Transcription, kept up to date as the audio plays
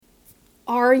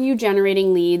Are you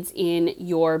generating leads in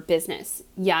your business?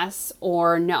 Yes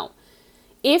or no?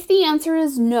 If the answer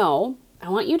is no, I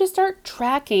want you to start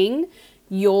tracking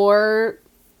your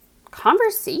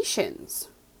conversations,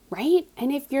 right?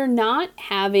 And if you're not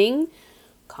having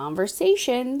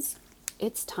conversations,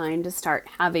 it's time to start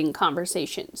having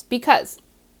conversations, because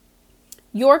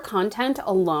your content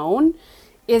alone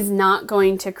is not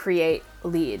going to create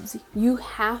leads. You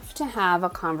have to have a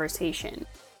conversation.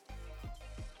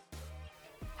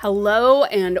 Hello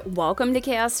and welcome to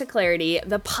Chaos to Clarity,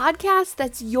 the podcast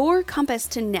that's your compass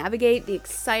to navigate the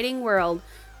exciting world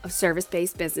of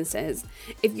service-based businesses.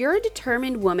 If you're a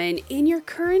determined woman in your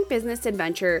current business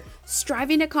adventure,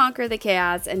 striving to conquer the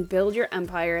chaos and build your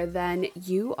empire, then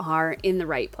you are in the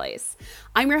right place.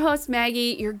 I'm your host,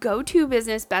 Maggie, your go-to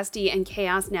business bestie and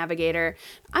chaos navigator.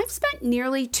 I've spent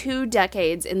nearly 2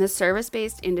 decades in the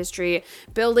service-based industry,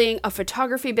 building a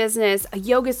photography business, a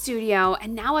yoga studio,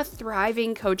 and now a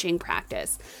thriving coaching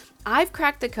practice. I've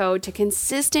cracked the code to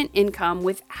consistent income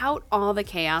without all the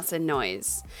chaos and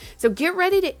noise. So get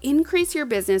ready to increase your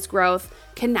business growth,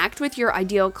 connect with your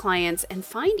ideal clients, and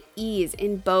find ease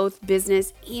in both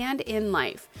business and in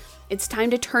life. It's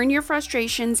time to turn your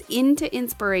frustrations into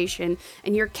inspiration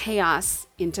and your chaos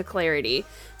into clarity.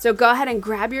 So go ahead and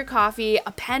grab your coffee,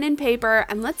 a pen and paper,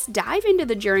 and let's dive into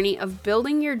the journey of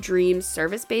building your dream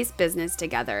service-based business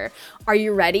together. Are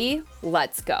you ready?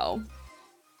 Let's go.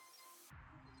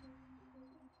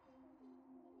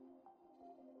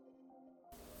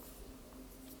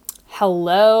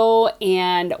 Hello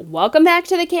and welcome back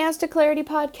to the Chaos to Clarity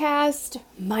podcast.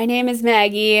 My name is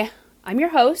Maggie. I'm your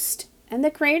host and the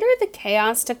creator of the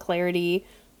Chaos to Clarity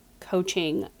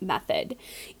coaching method.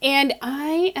 And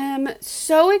I am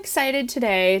so excited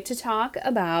today to talk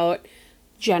about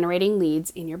generating leads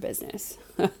in your business,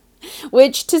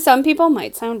 which to some people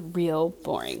might sound real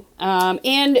boring.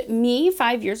 And me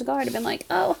 5 years ago, I'd have been like,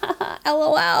 oh,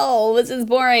 LOL, this is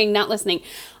boring, not listening.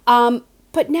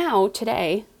 But now,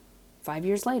 today, 5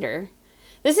 years later,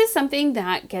 this is something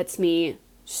that gets me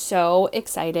so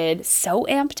excited, so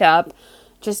amped up,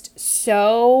 just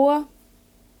so,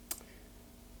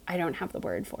 I don't have the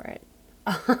word for it,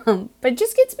 but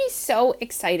just gets me so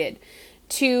excited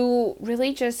to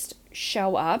really just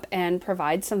show up and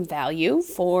provide some value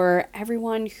for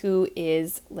everyone who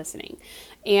is listening,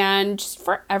 and just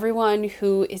for everyone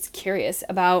who is curious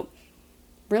about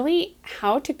really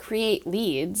how to create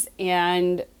leads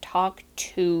and talk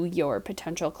to your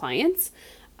potential clients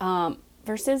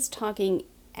versus talking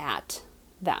at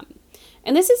them.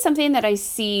 And this is something that I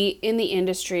see in the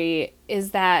industry,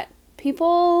 is that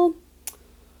people,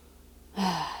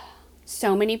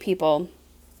 so many people,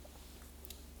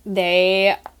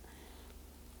 they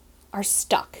are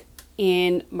stuck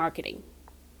in marketing,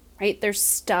 right? They're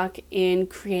stuck in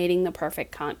creating the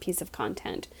perfect piece of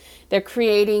content. They're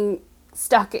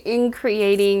stuck in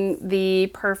creating the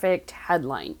perfect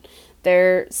headline.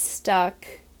 They're stuck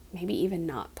maybe even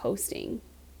not posting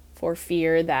for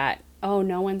fear that, oh,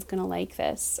 no one's going to like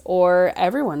this, or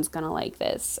everyone's going to like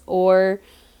this, or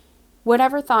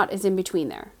whatever thought is in between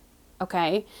there.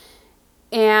 Okay.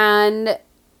 And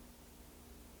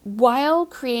while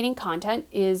creating content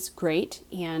is great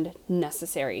and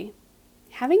necessary,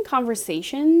 having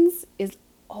conversations is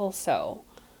also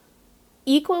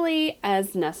equally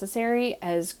as necessary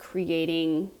as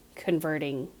converting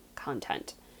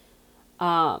content.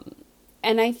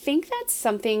 And I think that's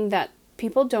something that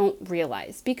people don't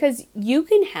realize, because you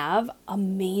can have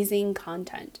amazing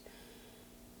content,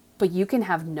 but you can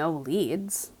have no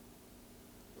leads,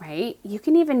 right? You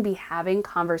can even be having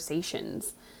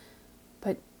conversations,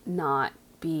 but not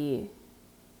be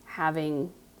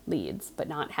having leads, but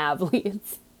not have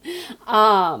leads.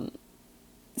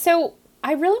 So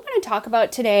I really want to talk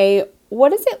about today, what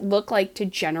does it look like to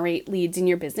generate leads in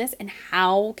your business, and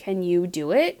how can you do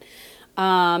it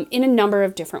in a number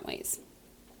of different ways.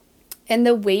 And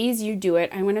the ways you do it,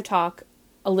 I want to talk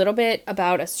a little bit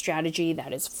about a strategy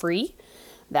that is free,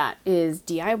 that is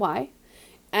DIY.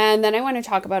 And then I want to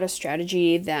talk about a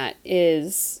strategy that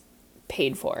is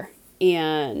paid for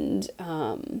and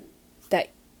that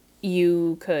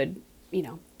you could,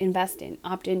 invest in,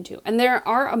 opt into. And there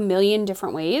are a million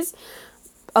different ways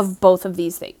of both of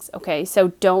these things. Okay. So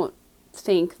don't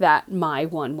think that my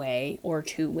one way or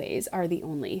 2 ways are the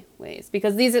only ways,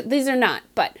 because these are not.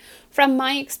 But from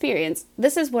my experience,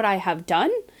 this is what I have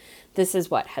done. This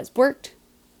is what has worked,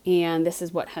 and this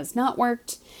is what has not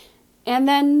worked. And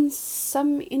then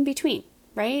some in between,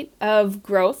 right? Of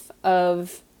growth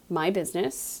of my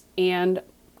business and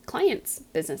clients'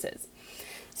 businesses.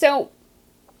 So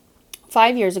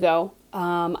 5 years ago,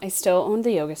 I still owned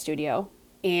the yoga studio,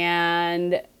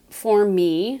 and for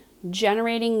me,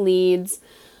 generating leads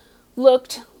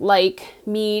looked like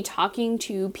me talking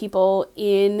to people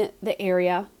in the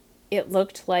area. It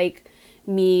looked like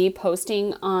me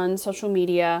posting on social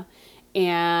media,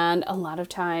 and a lot of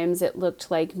times it looked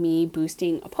like me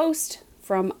boosting a post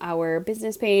from our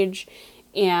business page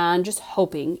and just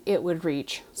hoping it would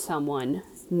reach someone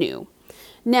new.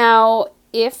 Now,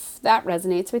 if that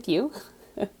resonates with you,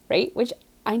 right, which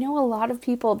I know a lot of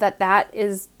people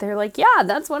they're like, yeah,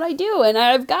 that's what I do, and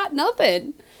I've got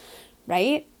nothing,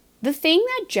 right? The thing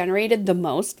that generated the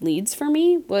most leads for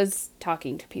me was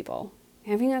talking to people,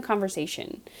 having a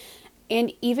conversation.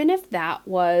 And even if that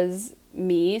was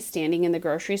me standing in the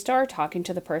grocery store talking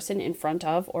to the person in front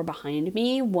of or behind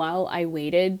me while I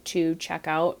waited to check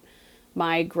out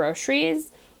my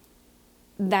groceries,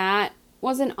 that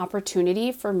was an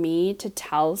opportunity for me to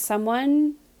tell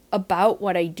someone about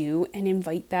what I do and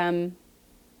invite them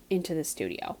into the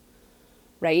studio,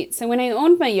 right? So when I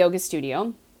owned my yoga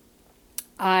studio,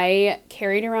 I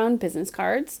carried around business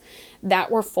cards that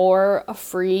were for a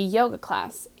free yoga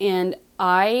class, and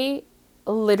I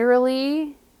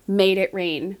literally made it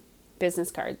rain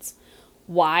business cards.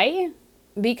 Why?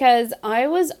 Because I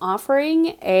was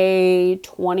offering a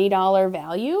 $20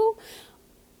 value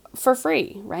for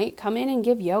free, right? Come in and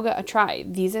give yoga a try.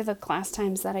 These are the class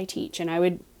times that I teach, and I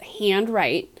would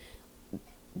handwrite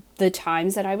the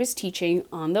times that I was teaching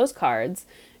on those cards,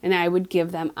 and I would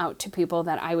give them out to people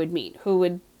that I would meet who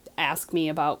would ask me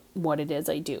about what it is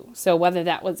I do. So whether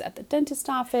that was at the dentist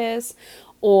office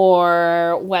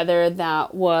or whether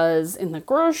that was in the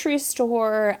grocery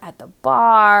store, at the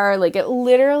bar, like it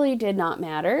literally did not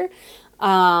matter.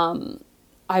 I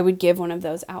would give one of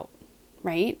those out,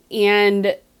 right?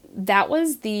 And that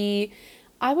was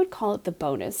I would call it the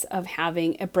bonus of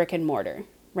having a brick and mortar,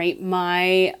 right?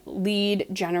 My lead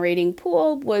generating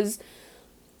pool was,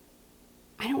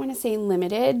 I don't want to say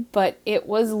limited, but it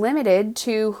was limited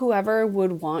to whoever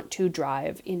would want to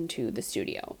drive into the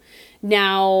studio.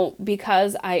 Now,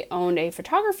 because I owned a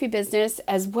photography business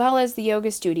as well as the yoga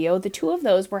studio, the two of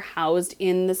those were housed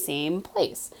in the same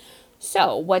place.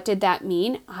 So what did that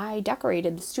mean? I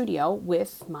decorated the studio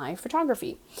with my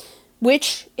photography,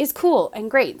 which is cool and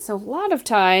great. So a lot of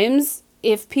times,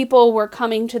 if people were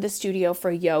coming to the studio for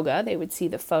yoga, they would see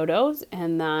the photos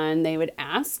and then they would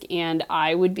ask, and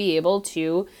I would be able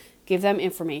to give them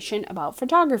information about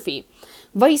photography.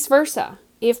 Vice versa.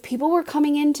 If people were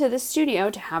coming into the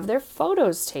studio to have their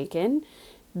photos taken,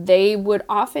 they would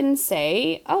often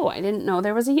say, oh, I didn't know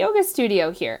there was a yoga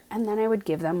studio here. And then I would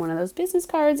give them one of those business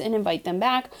cards and invite them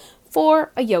back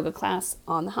for a yoga class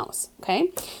on the house.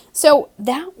 Okay. So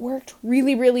that worked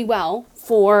really, really well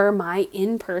for my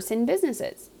in-person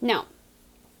businesses. Now,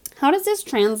 how does this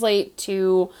translate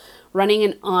to running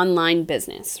an online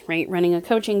business, right? Running a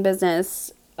coaching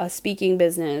business, a speaking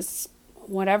business,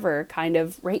 whatever kind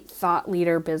of right thought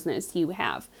leader business you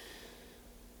have.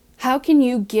 How can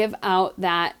you give out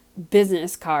that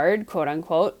business card, quote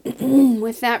unquote,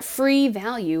 with that free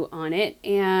value on it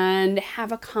and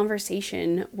have a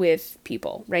conversation with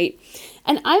people, right?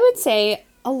 And I would say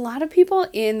a lot of people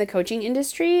in the coaching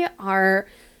industry are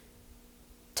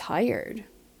tired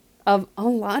of a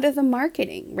lot of the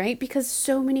marketing, right? Because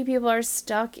so many people are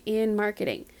stuck in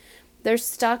marketing. They're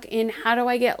stuck in how do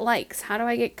I get likes? How do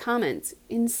I get comments?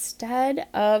 Instead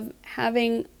of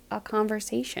having a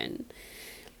conversation.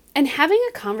 And having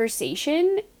a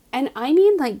conversation, and I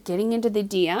mean like getting into the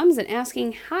DMs and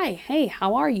asking, hi, hey,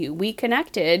 how are you? We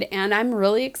connected and I'm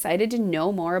really excited to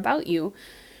know more about you,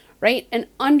 right? And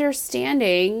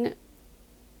understanding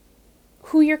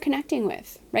who you're connecting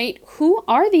with, right? Who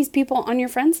are these people on your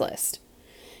friends list?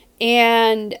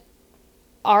 And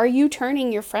are you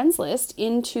turning your friends list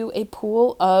into a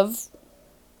pool of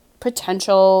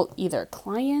potential either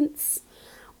clients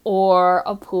or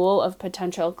a pool of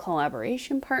potential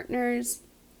collaboration partners?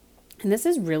 And this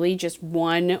is really just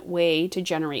one way to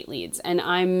generate leads. And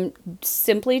I'm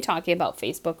simply talking about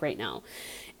Facebook right now.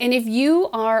 And if you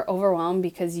are overwhelmed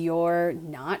because you're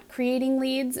not creating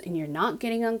leads and you're not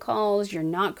getting on calls, you're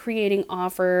not creating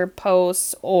offer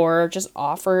posts or just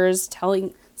offers,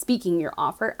 speaking your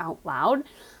offer out loud,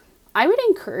 I would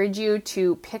encourage you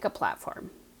to pick a platform.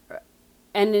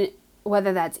 And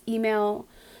whether that's email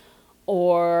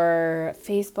or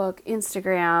Facebook,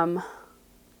 Instagram,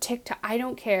 TikTok, I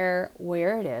don't care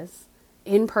where it is,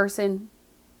 in person,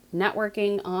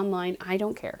 networking, online, I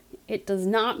don't care. It does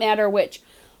not matter which.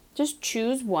 Just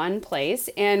choose one place,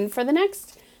 and for the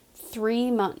next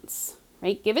 3 months,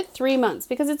 right? Give it 3 months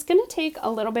because it's going to take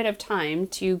a little bit of time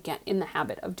to get in the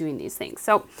habit of doing these things.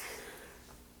 So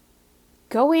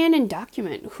go in and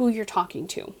document who you're talking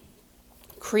to.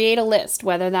 create a list,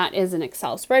 whether that is an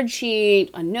Excel spreadsheet,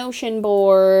 a Notion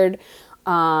board,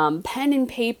 pen and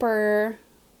paper,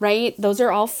 right? Those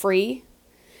are all free.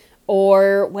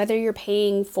 Or whether you're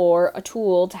paying for a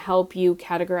tool to help you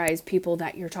categorize people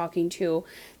that you're talking to,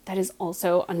 that is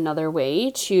also another way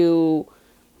to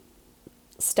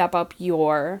step up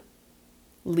your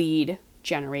lead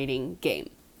generating game.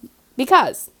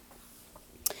 Because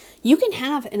you can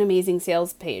have an amazing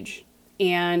sales page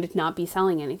and not be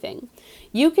selling anything.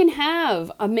 You can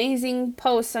have amazing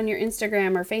posts on your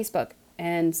Instagram or Facebook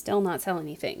and still not sell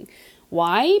anything.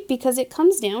 Why? Because it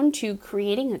comes down to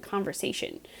creating a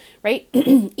conversation, right?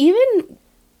 Even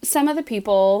some of the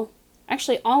people,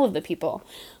 actually all of the people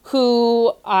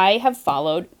who I have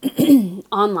followed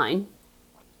online,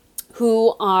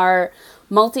 who are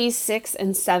multi-6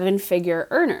 and 7-figure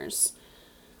earners,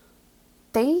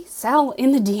 they sell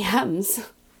in the DMs.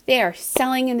 They are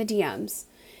selling in the DMs.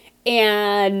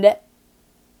 And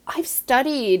I've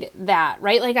studied that,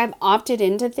 right? Like I've opted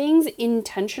into things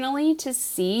intentionally to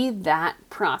see that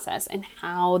process and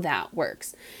how that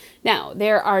works. Now,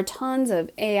 there are tons of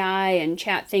AI and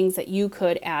chat things that you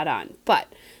could add on, but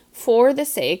for the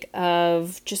sake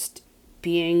of just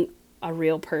being a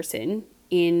real person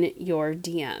in your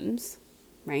DMs,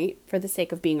 right? For the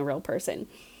sake of being a real person,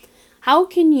 how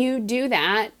can you do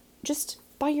that just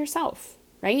by yourself,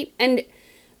 right? And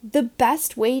the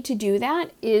best way to do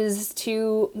that is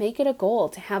to make it a goal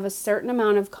to have a certain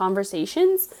amount of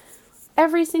conversations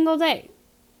every single day.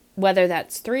 Whether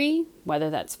that's 3, whether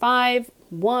that's 5,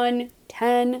 1,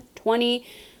 10, 20,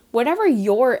 whatever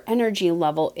your energy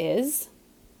level is,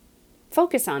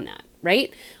 focus on that,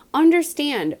 right?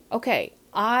 Understand, okay,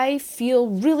 I feel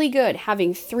really good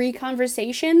having 3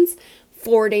 conversations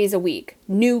 4 days a week,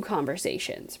 new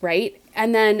conversations, right?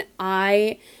 And then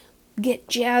I get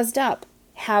jazzed up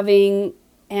having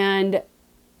and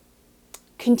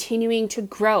continuing to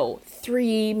grow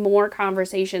 3 more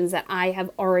conversations that I have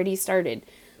already started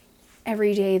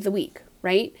every day of the week,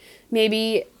 right?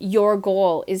 Maybe your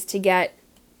goal is to get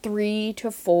 3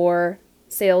 to 4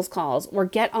 sales calls or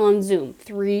get on Zoom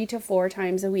 3 to 4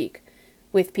 times a week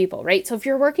with people, right? So if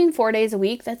you're working 4 days a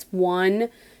week, that's 1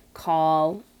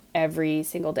 call every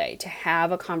single day to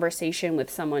have a conversation with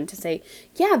someone to say,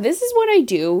 yeah, this is what I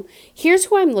do. Here's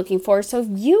who I'm looking for. So if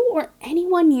you or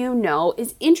anyone you know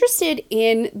is interested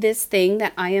in this thing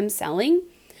that I am selling,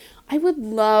 I would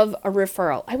love a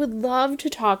referral. I would love to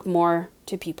talk more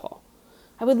to people.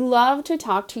 I would love to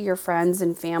talk to your friends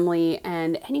and family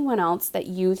and anyone else that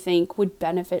you think would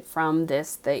benefit from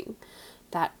this thing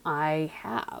that I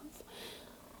have.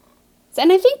 And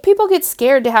I think people get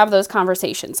scared to have those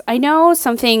conversations. I know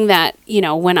something that,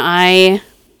 when I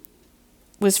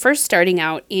was first starting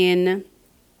out in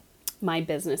my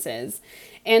businesses,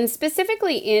 and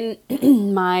specifically in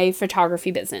my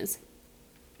photography business,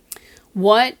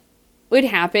 what would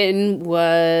happen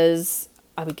was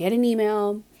I would get an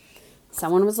email.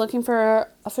 Someone was looking for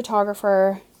a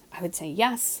photographer. I would say,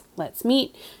 yes, let's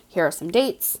meet. Here are some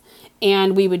dates.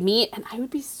 And we would meet, and I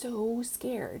would be so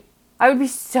scared. I would be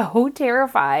so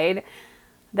terrified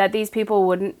that these people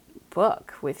wouldn't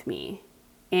book with me.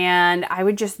 And I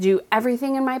would just do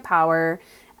everything in my power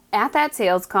at that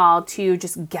sales call to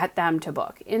just get them to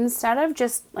book instead of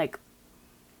just like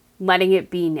letting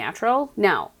it be natural.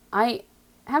 Now, I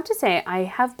have to say I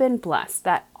have been blessed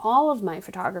that all of my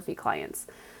photography clients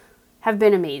have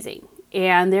been amazing.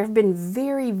 And there have been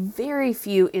very, very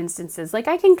few instances, like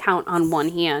I can count on one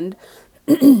hand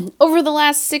over the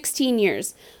last 16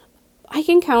 years. I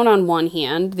can count on one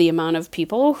hand the amount of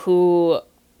people who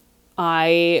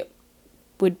I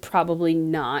would probably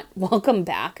not welcome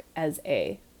back as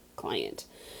a client.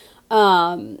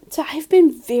 So I've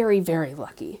been very, very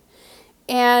lucky.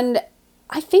 And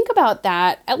I think about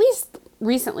that, at least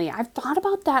recently, I've thought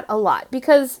about that a lot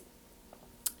because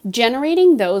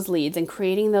generating those leads and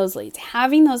creating those leads,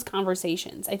 having those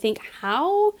conversations, I think,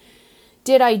 how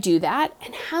did I do that?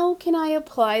 And how can I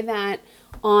apply that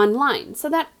online so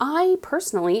that I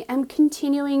personally am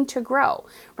continuing to grow,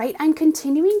 right? I'm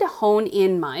continuing to hone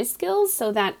in my skills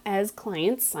so that as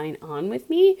clients sign on with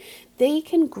me, they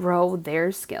can grow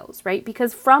their skills, right?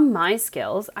 Because from my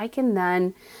skills, I can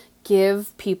then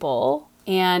give people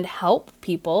and help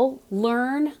people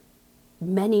learn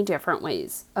many different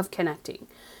ways of connecting,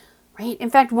 right?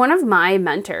 In fact, one of my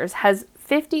mentors has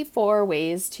 54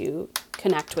 ways to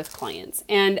connect with clients.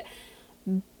 And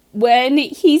when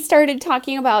he started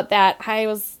talking about that, I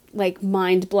was like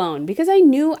mind blown because I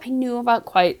knew about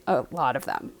quite a lot of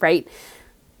them, right?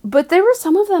 But there were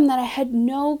some of them that I had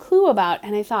no clue about.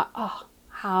 And I thought, oh,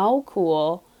 how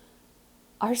cool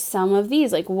are some of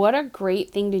these? Like, what a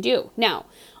great thing to do. Now,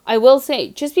 I will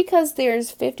say, just because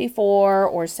there's 54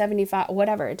 or 75,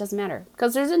 whatever, it doesn't matter.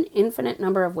 Because there's an infinite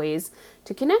number of ways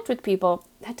to connect with people.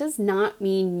 That does not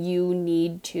mean you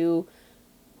need to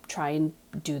try and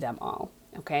do them all.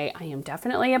 Okay, I am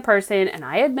definitely a person, and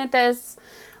I admit this,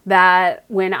 that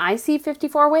when I see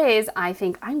 54 ways, I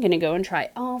think I'm going to go and try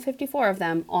all 54 of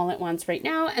them all at once right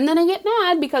now. And then I get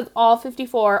mad because all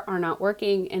 54 are not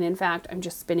working. And in fact, I'm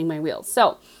just spinning my wheels.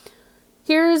 So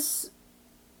here's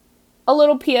a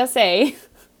little PSA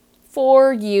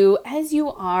for you as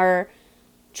you are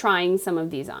trying some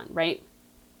of these on, right?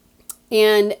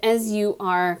 And as you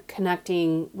are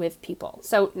connecting with people.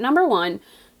 So number one,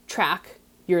 track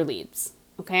your leads.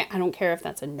 Okay, I don't care if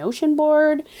that's a Notion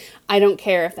board. I don't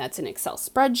care if that's an Excel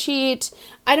spreadsheet.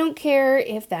 I don't care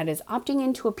if that is opting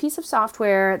into a piece of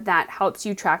software that helps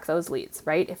you track those leads,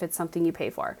 right? If it's something you pay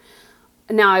for.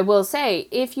 Now, I will say,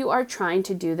 if you are trying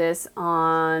to do this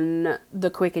on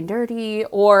the quick and dirty,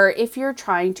 or if you're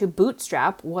trying to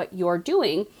bootstrap what you're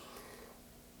doing,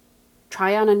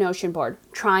 try on a Notion board,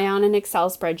 try on an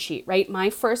Excel spreadsheet, right? My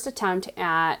first attempt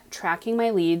at tracking my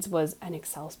leads was an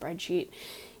Excel spreadsheet.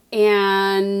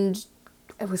 And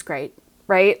it was great,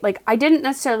 right? Like, I didn't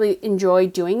necessarily enjoy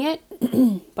doing it,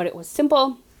 but it was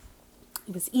simple.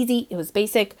 It was easy. It was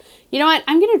basic. You know what?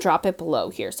 I'm going to drop it below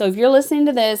here. So if you're listening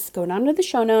to this, go down to the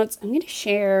show notes. I'm going to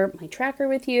share my tracker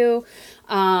with you.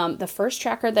 The first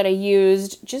tracker that I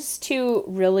used just to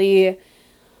really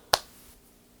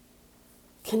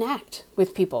connect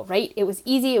with people, right? It was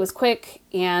easy. It was quick,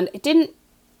 and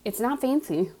it's not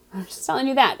fancy. I'm just telling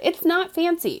you that. It's not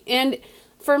fancy. And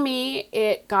for me,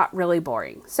 it got really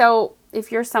boring. So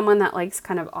if you're someone that likes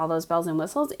kind of all those bells and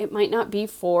whistles, it might not be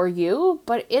for you,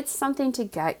 but it's something to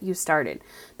get you started.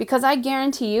 Because I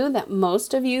guarantee you that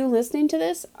most of you listening to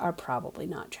this are probably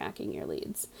not tracking your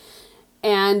leads.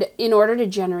 And in order to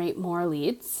generate more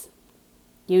leads,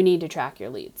 you need to track your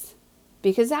leads.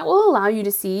 Because that will allow you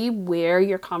to see where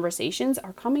your conversations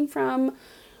are coming from,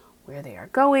 where they are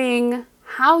going,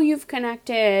 how you've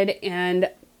connected,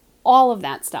 and all of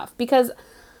that stuff. Because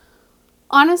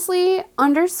honestly,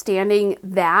 understanding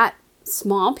that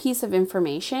small piece of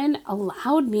information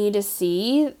allowed me to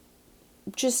see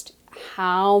just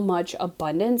how much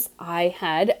abundance I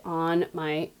had on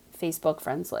my Facebook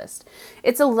friends list.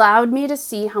 It's allowed me to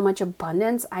see how much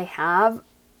abundance I have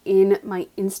in my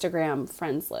Instagram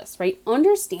friends list, right?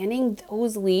 Understanding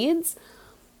those leads,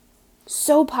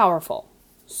 so powerful.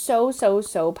 So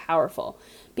powerful.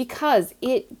 Because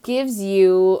it gives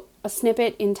you a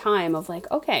snippet in time of like,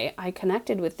 okay, I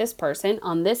connected with this person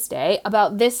on this day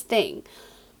about this thing.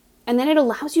 And then it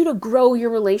allows you to grow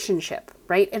your relationship,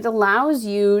 right? It allows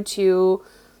you to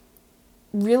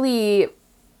really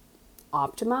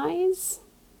optimize.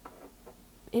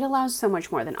 It allows so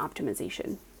much more than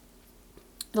optimization.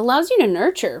 It allows you to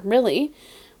nurture, really,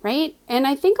 right? And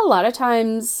I think a lot of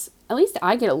times, at least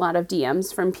I get a lot of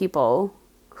DMs from people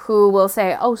who will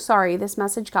say, oh, sorry, this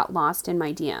message got lost in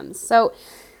my DMs. So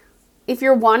if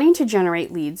you're wanting to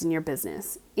generate leads in your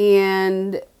business,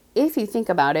 and if you think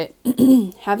about it,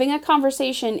 having a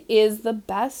conversation is the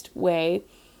best way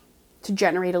to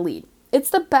generate a lead.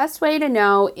 It's the best way to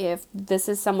know if this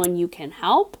is someone you can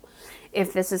help,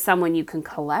 if this is someone you can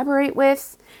collaborate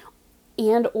with,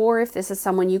 and or if this is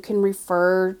someone you can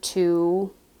refer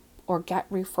to or get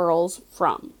referrals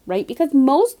from, right? Because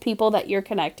most people that you're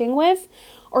connecting with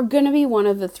are going to be one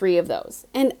of the three of those.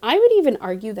 And I would even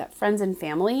argue that friends and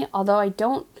family, although I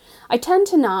tend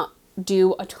to not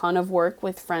do a ton of work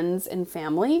with friends and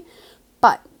family,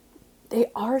 but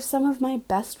they are some of my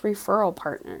best referral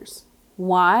partners.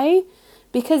 Why?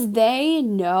 Because they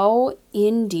know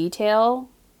in detail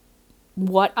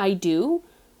what I do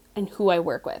and who I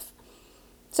work with.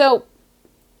 So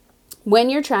when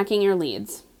you're tracking your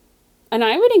leads, and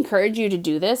I would encourage you to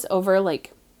do this over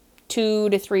like 2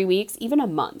 to 3 weeks, even a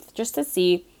month, just to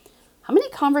see how many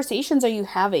conversations are you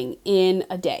having in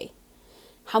a day?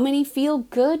 How many feel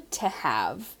good to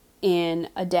have in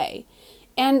a day?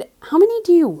 And how many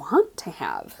do you want to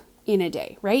have in a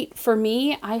day, right? For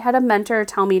me, I had a mentor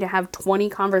tell me to have 20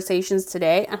 conversations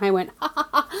today, and I went,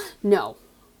 no.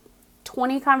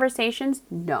 20 conversations?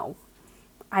 No.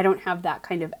 I don't have that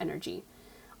kind of energy.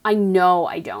 I know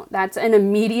I don't. That's an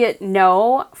immediate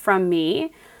no from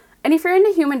me. And if you're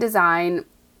into human design,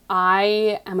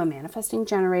 I am a manifesting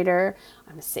generator.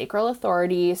 I'm a sacral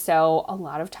authority. So a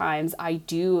lot of times I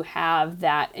do have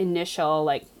that initial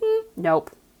like,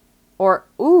 nope. Or,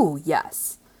 ooh,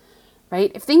 yes.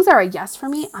 Right? If things are a yes for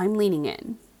me, I'm leaning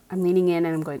in. I'm leaning in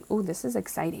and I'm going, ooh, this is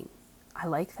exciting. I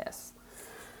like this.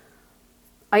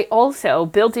 I also,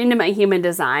 built into my human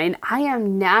design, I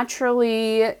am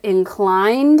naturally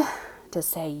inclined to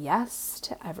say yes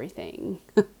to everything.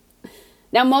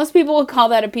 Now, most people would call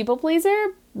that a people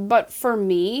pleaser, but for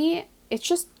me, it's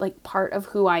just like part of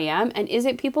who I am. And is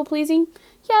it people pleasing?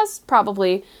 Yes,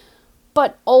 probably.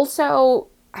 But also,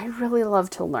 I really love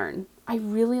to learn. I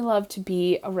really love to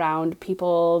be around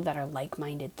people that are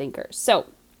like-minded thinkers. So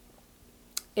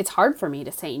it's hard for me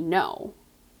to say no,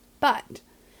 but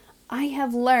I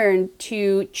have learned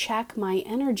to check my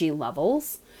energy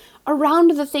levels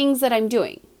around the things that I'm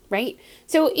doing, right?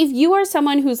 So if you are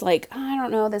someone who's like, I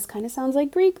don't know, this kind of sounds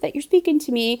like Greek that you're speaking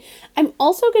to me, I'm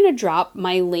also going to drop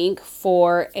my link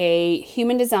for a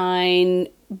human design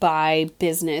by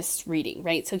business reading,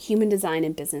 right? So human design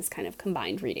and business kind of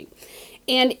combined reading.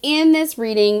 And in this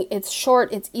reading, it's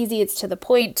short, it's easy, it's to the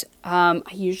point. I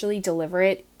usually deliver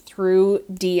it through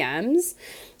DMs.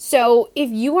 So if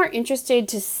you are interested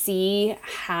to see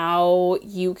how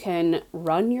you can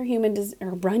run your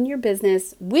run your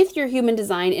business with your human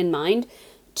design in mind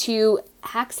to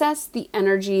access the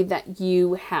energy that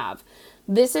you have,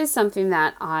 this is something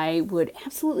that I would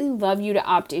absolutely love you to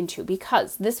opt into,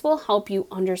 because this will help you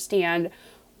understand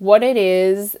what it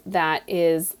is that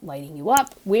is lighting you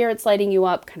up, where it's lighting you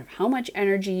up, kind of how much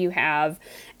energy you have,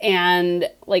 and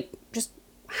like just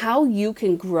how you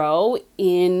can grow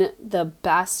in the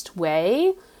best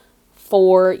way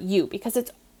for you,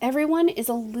 because everyone is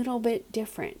a little bit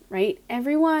different, right?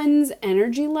 Everyone's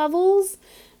energy levels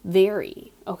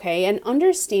vary, okay? And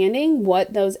understanding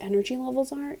what those energy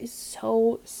levels are is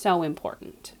so, so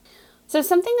important. So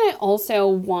something I also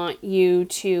want you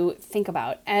to think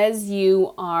about as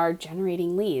you are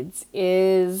generating leads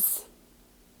is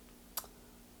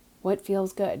what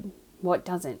feels good, what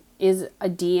doesn't. Is a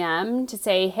DM to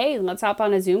say, hey, let's hop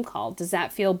on a Zoom call, does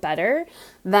that feel better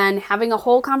than having a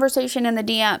whole conversation in the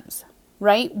DMs,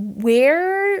 right?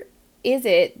 Where is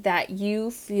it that you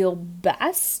feel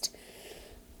best?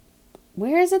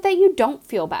 Where is it that you don't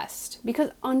feel best?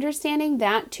 Because understanding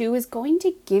that too is going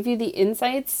to give you the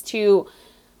insights to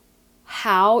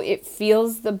how it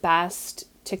feels the best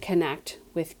to connect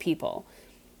with people.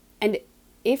 And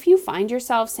if you find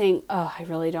yourself saying, oh, I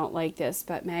really don't like this,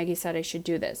 but Maggie said I should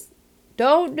do this,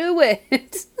 don't do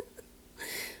it.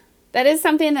 That is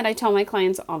something that I tell my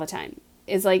clients all the time.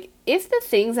 Is like, if the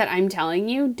things that I'm telling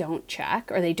you don't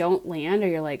check or they don't land, or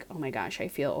you're like, oh my gosh, I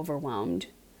feel overwhelmed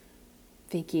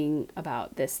thinking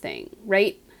about this thing,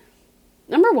 right?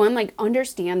 Number one, like,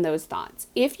 understand those thoughts.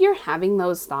 If you're having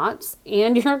those thoughts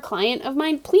and you're a client of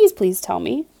mine, please tell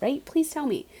me, right? Please tell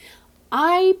me.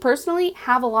 I personally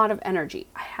have a lot of energy.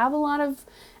 I have a lot of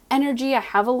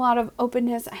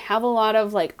openness. I have a lot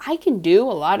of I can do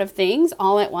a lot of things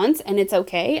all at once, and it's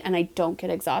okay, and I don't get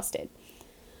exhausted.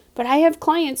 But I have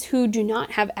clients who do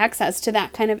not have access to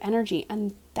that kind of energy,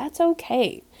 and that's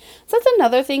okay. So that's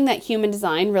another thing that human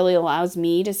design really allows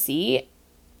me to see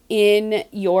in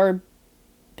your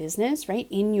business, right?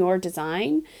 In your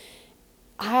design.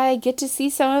 I get to see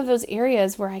some of those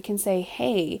areas where I can say,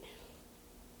 hey,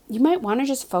 you might want to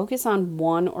just focus on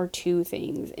 1 or 2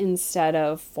 things instead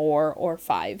of 4 or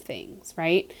 5 things,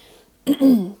 right?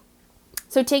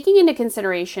 So taking into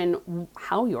consideration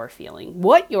how you're feeling,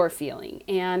 what you're feeling,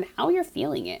 and how you're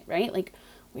feeling it, right? Like,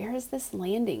 where is this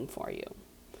landing for you?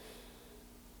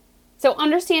 So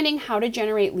understanding how to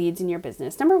generate leads in your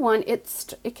business. Number one,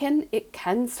 it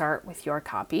can start with your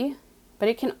copy, but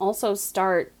it can also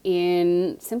start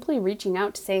in simply reaching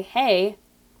out to say, hey,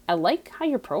 I like how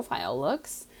your profile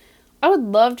looks. I would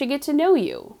love to get to know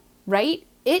you, right?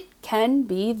 It can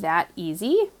be that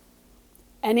easy,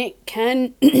 and it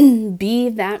can be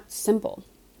that simple,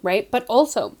 right? But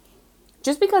also,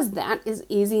 just because that is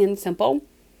easy and simple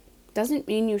doesn't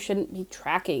mean you shouldn't be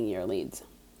tracking your leads.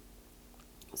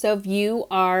 So if you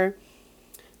are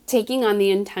taking on the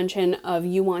intention of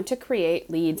you want to create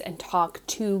leads and talk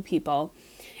to people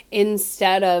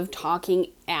instead of talking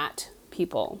at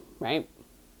people, right?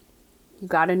 You've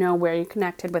got to know where you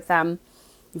connected with them.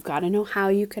 You've got to know how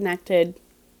you connected.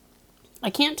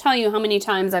 I can't tell you how many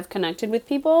times I've connected with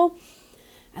people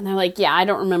and they're like, yeah, I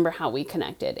don't remember how we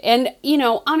connected. And,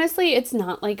 honestly, it's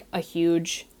not like a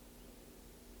huge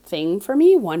thing for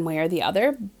me one way or the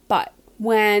other. But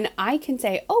when I can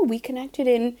say, oh, we connected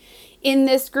in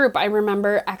this group, I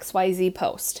remember XYZ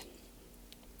post.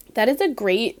 That is a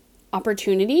great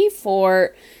opportunity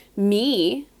for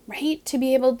me, right? To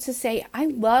be able to say, I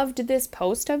loved this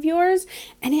post of yours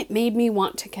and it made me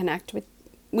want to connect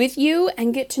with you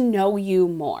and get to know you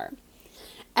more.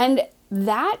 And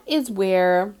that is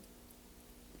where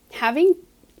having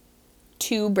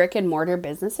 2 brick and mortar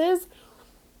businesses,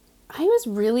 I was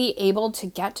really able to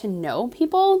get to know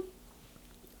people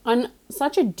on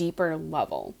such a deeper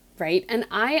level, right? And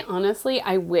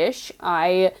I wish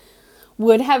I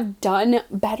would have done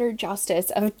better justice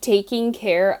of taking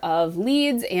care of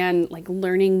leads and like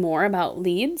learning more about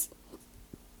leads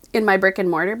in my brick and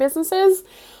mortar businesses.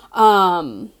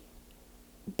 But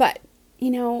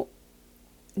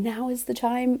now is the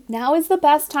time. Now is the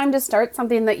best time to start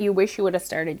something that you wish you would have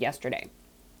started yesterday.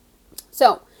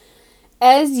 So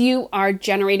as you are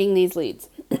generating these leads,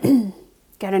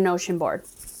 get a Notion board,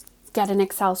 get an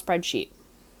Excel spreadsheet,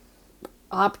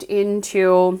 opt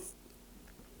into,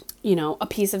 a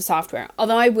piece of software.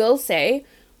 Although I will say,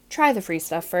 try the free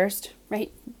stuff first,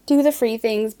 right? Do the free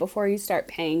things before you start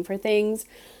paying for things,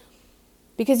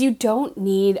 because you don't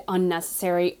need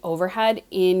unnecessary overhead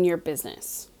in your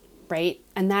business, right?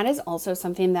 And that is also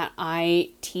something that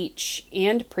I teach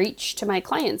and preach to my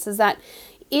clients, is that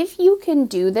if you can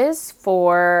do this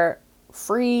for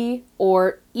free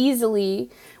or easily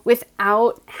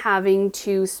without having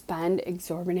to spend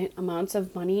exorbitant amounts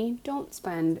of money, don't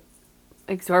spend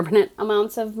exorbitant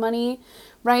amounts of money,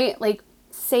 right? Like,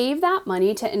 save that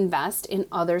money to invest in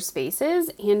other spaces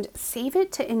and save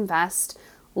it to invest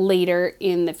later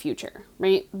in the future,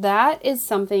 right? That is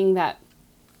something that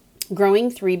growing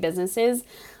 3 businesses,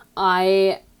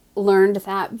 I learned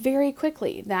that very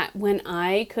quickly, that when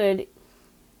I could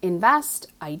invest,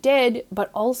 I did, but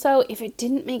also if it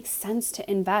didn't make sense to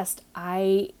invest,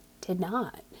 I did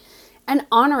not. And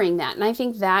honoring that. And I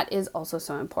think that is also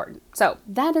so important. So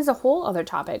that is a whole other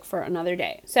topic for another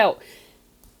day. So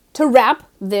to wrap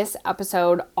this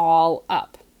episode all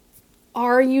up,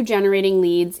 are you generating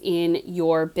leads in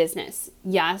your business?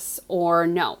 Yes or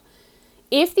no?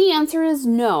 If the answer is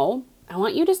no, I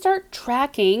want you to start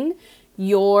tracking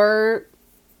your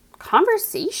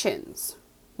conversations,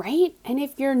 right? And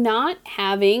if you're not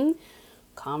having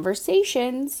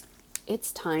conversations,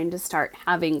 it's time to start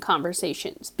having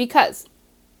conversations, because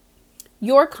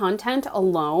your content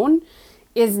alone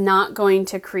is not going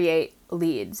to create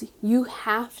leads. You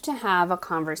have to have a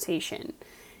conversation.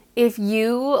 If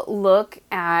you look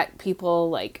at people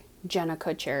like Jenna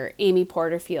Kutcher, Amy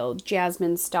Porterfield,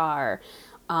 Jasmine Starr,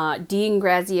 Dean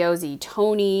Graziosi,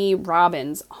 Tony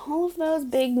Robbins, all of those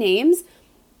big names,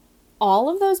 all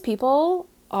of those people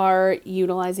are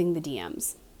utilizing the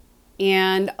DMs.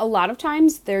 And a lot of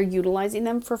times they're utilizing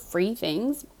them for free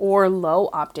things or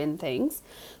low opt-in things.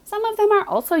 Some of them are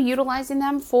also utilizing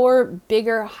them for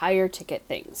bigger, higher ticket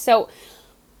things. So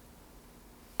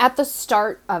at the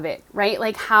start of it, right?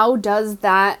 Like, how does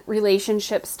that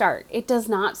relationship start? It does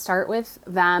not start with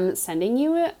them sending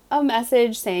you a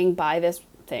message saying, buy this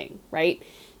thing, right?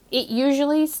 It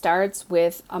usually starts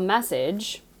with a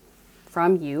message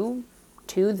from you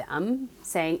to them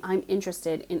saying, I'm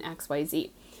interested in XYZ.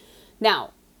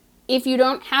 Now, if you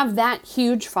don't have that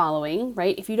huge following,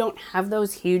 right? If you don't have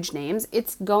those huge names,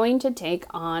 it's going to take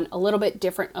on a little bit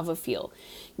different of a feel.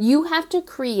 You have to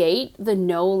create the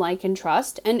know, like, and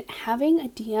trust. And having a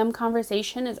DM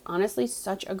conversation is honestly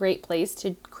such a great place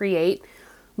to create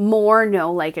more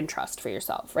know, like, and trust for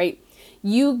yourself, right?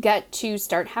 You get to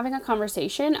start having a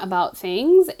conversation about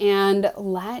things and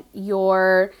let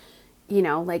your,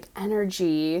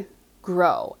 energy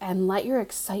grow and let your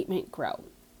excitement grow.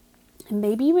 And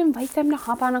maybe you invite them to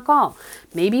hop on a call.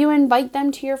 Maybe you invite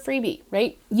them to your freebie,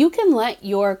 right? You can let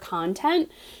your content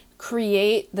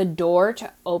create the door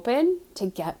to open to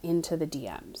get into the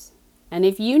DMs. And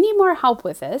if you need more help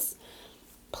with this,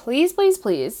 please, please,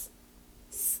 please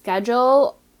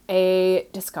schedule a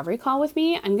discovery call with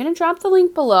me. I'm going to drop the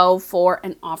link below for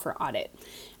an offer audit.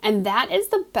 And that is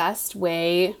the best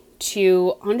way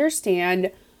to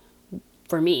understand,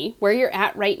 for me, where you're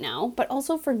at right now, but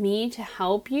also for me to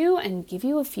help you and give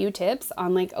you a few tips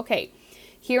on, like, okay,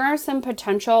 here are some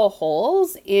potential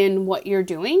holes in what you're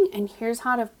doing, and here's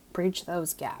how to bridge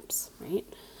those gaps, right?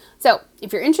 So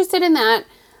if you're interested in that,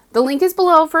 the link is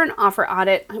below for an offer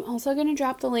audit. I'm also going to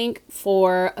drop the link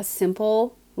for a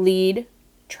simple lead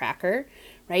tracker,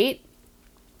 right?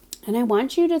 And I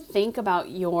want you to think about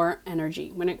your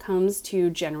energy when it comes to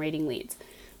generating leads.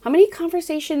 How many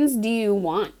conversations do you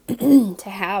want to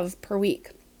have per week?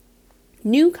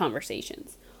 New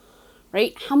conversations,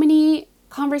 right? How many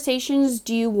conversations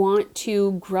do you want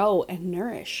to grow and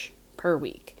nourish per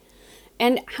week?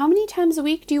 And how many times a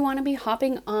week do you want to be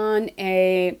hopping on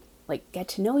a get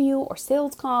to know you or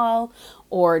sales call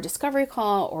or discovery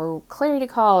call or clarity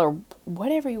call or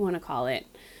whatever you want to call it?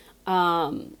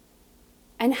 And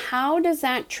how does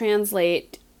that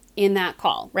translate in that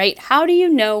call, right? How do you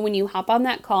know when you hop on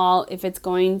that call if it's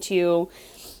going to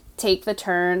take the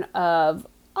turn of,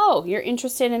 oh, you're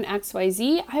interested in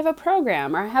XYZ? I have a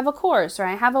program, or I have a course, or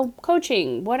I have a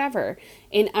coaching, whatever,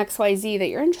 in XYZ that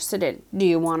you're interested in. Do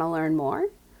you want to learn more?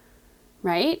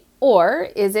 right? Or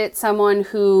is it someone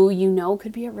who you know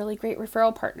could be a really great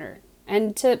referral partner?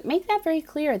 And to make that very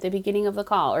clear at the beginning of the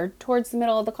call or towards the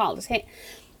middle of the call, just, hey,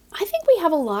 I think we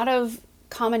have a lot of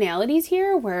commonalities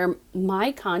here where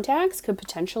my contacts could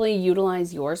potentially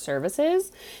utilize your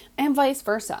services and vice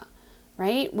versa,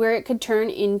 right? Where it could turn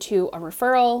into a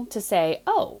referral to say,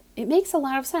 oh, it makes a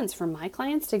lot of sense for my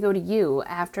clients to go to you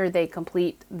after they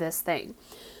complete this thing.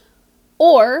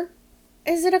 Or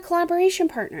is it a collaboration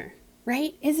partner,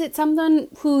 right? Is it someone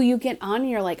who you get on and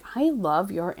you're like, I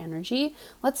love your energy.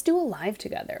 Let's do a live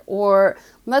together, or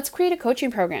let's create a coaching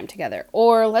program together,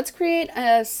 or let's create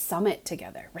a summit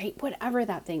together, right? Whatever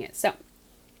that thing is. So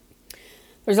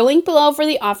there's a link below for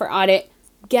the offer audit.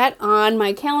 Get on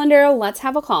my calendar. Let's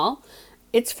have a call.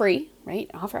 It's free, right?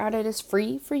 Offer audit is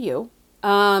free for you.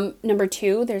 Number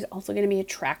 2, there's also going to be a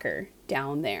tracker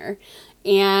down there,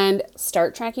 and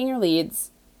start tracking your leads.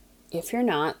 If you're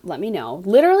not, let me know.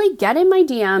 Literally get in my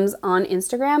DMs on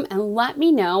Instagram and let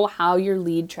me know how your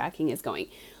lead tracking is going.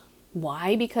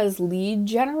 Why? Because lead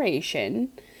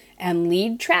generation and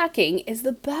lead tracking is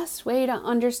the best way to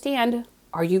understand,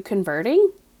 are you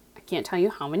converting? I can't tell you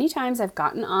how many times I've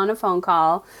gotten on a phone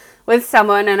call with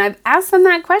someone and I've asked them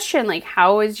that question, like,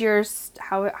 how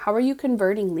are you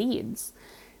converting leads?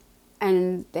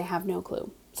 And they have no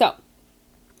clue. So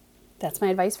that's my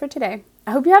advice for today.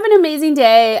 I hope you have an amazing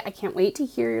day. I can't wait to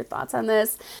hear your thoughts on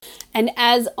this. And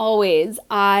as always,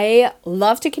 I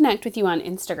love to connect with you on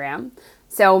Instagram.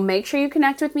 So make sure you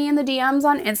connect with me in the DMs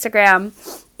on Instagram.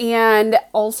 And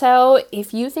also,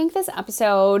 if you think this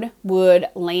episode would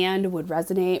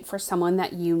resonate for someone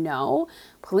that you know,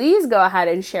 please go ahead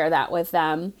and share that with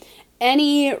them.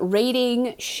 Any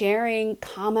rating, sharing,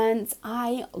 comments,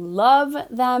 I love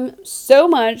them so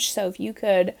much. So if you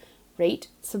could rate,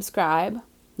 subscribe,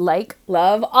 like,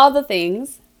 love, all the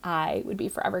things, I would be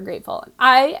forever grateful.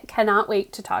 I cannot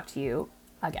wait to talk to you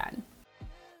again.